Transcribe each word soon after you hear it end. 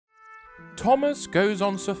Thomas goes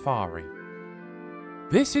on safari.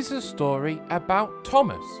 This is a story about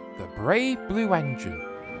Thomas, the brave blue engine,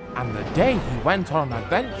 and the day he went on an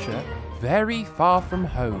adventure very far from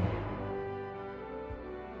home.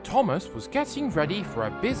 Thomas was getting ready for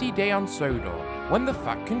a busy day on Sodor when the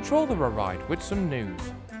Fat Controller arrived with some news.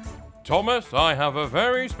 Thomas, I have a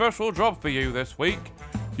very special job for you this week.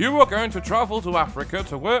 You are going to travel to Africa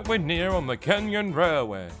to work with Nia on the Kenyan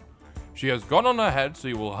Railway. She has gone on ahead, so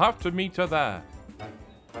you will have to meet her there.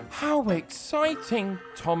 How exciting,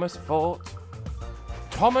 Thomas thought.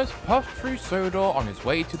 Thomas puffed through Sodor on his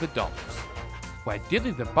way to the docks, where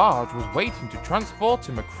Dilly the barge was waiting to transport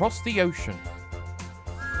him across the ocean.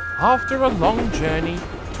 After a long journey,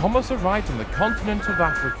 Thomas arrived on the continent of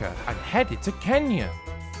Africa and headed to Kenya.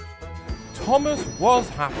 Thomas was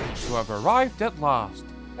happy to have arrived at last.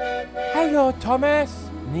 Hello, Thomas,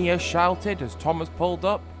 Nia shouted as Thomas pulled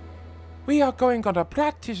up. We are going on a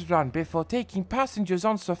practice run before taking passengers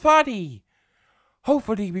on safari.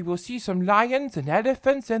 Hopefully we will see some lions and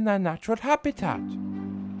elephants in their natural habitat.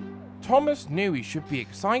 Thomas knew he should be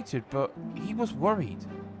excited, but he was worried.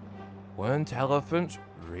 Weren't elephants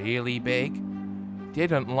really big?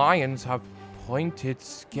 Didn't lions have pointed,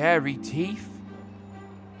 scary teeth?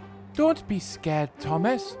 Don't be scared,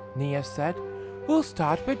 Thomas, Nia said. We'll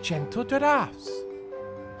start with gentle giraffes.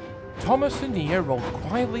 Thomas and Nia rolled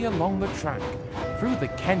quietly along the track through the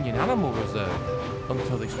Kenyan Animal Reserve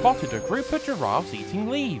until they spotted a group of giraffes eating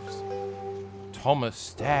leaves. Thomas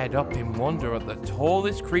stared up in wonder at the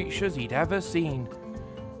tallest creatures he'd ever seen.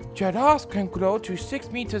 Giraffes can grow to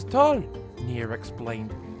 6 meters tall, Nia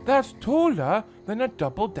explained. That's taller than a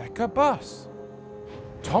double-decker bus.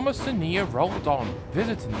 Thomas and Nia rolled on,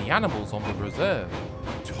 visiting the animals on the reserve.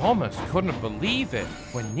 Thomas couldn't believe it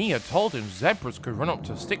when Nia told him zebras could run up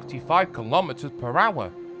to 65 kilometers per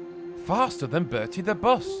hour, faster than Bertie the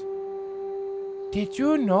bus. Did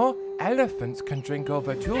you know elephants can drink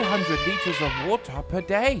over 200 liters of water per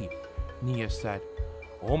day? Nia said,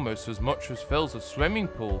 almost as much as fills a swimming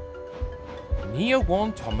pool. Nia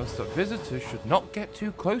warned Thomas that visitors should not get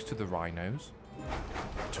too close to the rhinos.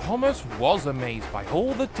 Thomas was amazed by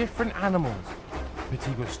all the different animals, but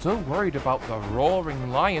he was still worried about the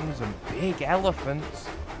roaring lions and big elephants.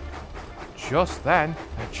 Just then,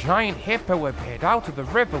 a giant hippo appeared out of the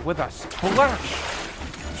river with a splash.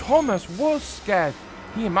 Thomas was scared.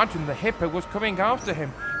 He imagined the hippo was coming after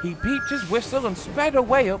him. He beeped his whistle and sped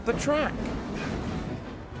away up the track.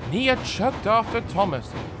 Nia chugged after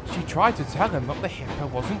Thomas. She tried to tell him that the hippo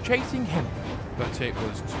wasn't chasing him, but it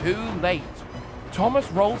was too late.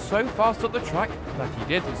 Thomas rolled so fast up the track that he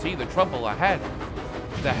didn't see the trouble ahead.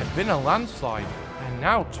 There had been a landslide, and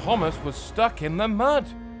now Thomas was stuck in the mud.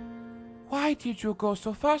 Why did you go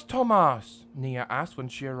so fast, Tomas? Nia asked when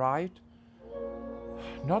she arrived.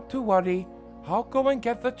 Not to worry, I'll go and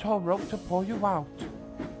get the tow rope to pull you out.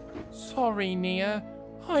 Sorry, Nia,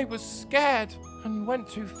 I was scared and went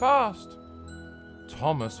too fast.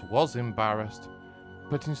 Thomas was embarrassed,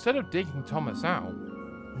 but instead of digging Thomas out,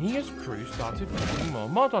 Nia's crew started putting more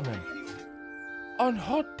mud on him. On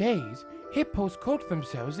hot days, hippos coat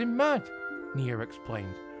themselves in mud, Nia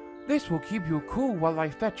explained. This will keep you cool while I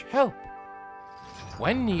fetch help.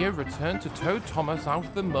 When Nia returned to tow Thomas out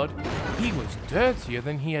of the mud, he was dirtier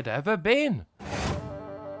than he had ever been.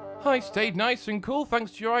 I stayed nice and cool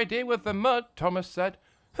thanks to your idea with the mud, Thomas said.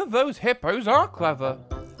 Those hippos are clever.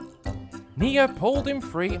 Nia pulled him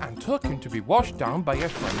free and took him to be washed down by a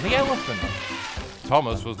friendly elephant.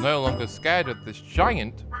 Thomas was no longer scared of this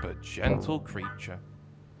giant but gentle creature.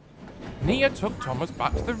 Nia took Thomas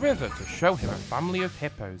back to the river to show him a family of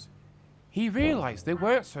hippos. He realized they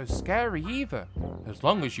weren't so scary either, as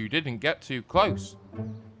long as you didn't get too close.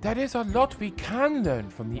 There is a lot we can learn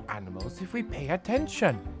from the animals if we pay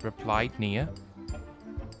attention, replied Nia.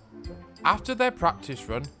 After their practice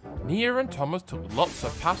run, Nia and Thomas took lots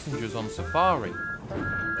of passengers on safari.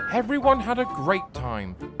 Everyone had a great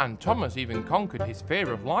time, and Thomas even conquered his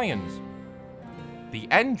fear of lions. The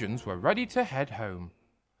engines were ready to head home.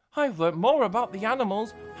 I've learnt more about the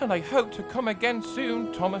animals, and I hope to come again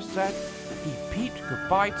soon, Thomas said. He peeped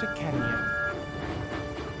goodbye to Kenya.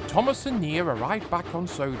 Thomas and Nia arrived back on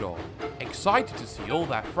Sodor, excited to see all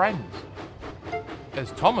their friends.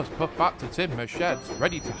 As Thomas puffed back to timber sheds,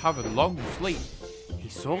 ready to have a long sleep, he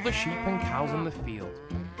saw the sheep and cows in the field.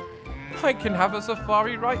 I can have a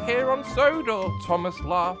safari right here on Sodor, Thomas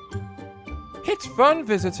laughed. It's fun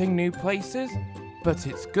visiting new places, but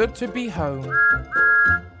it's good to be home.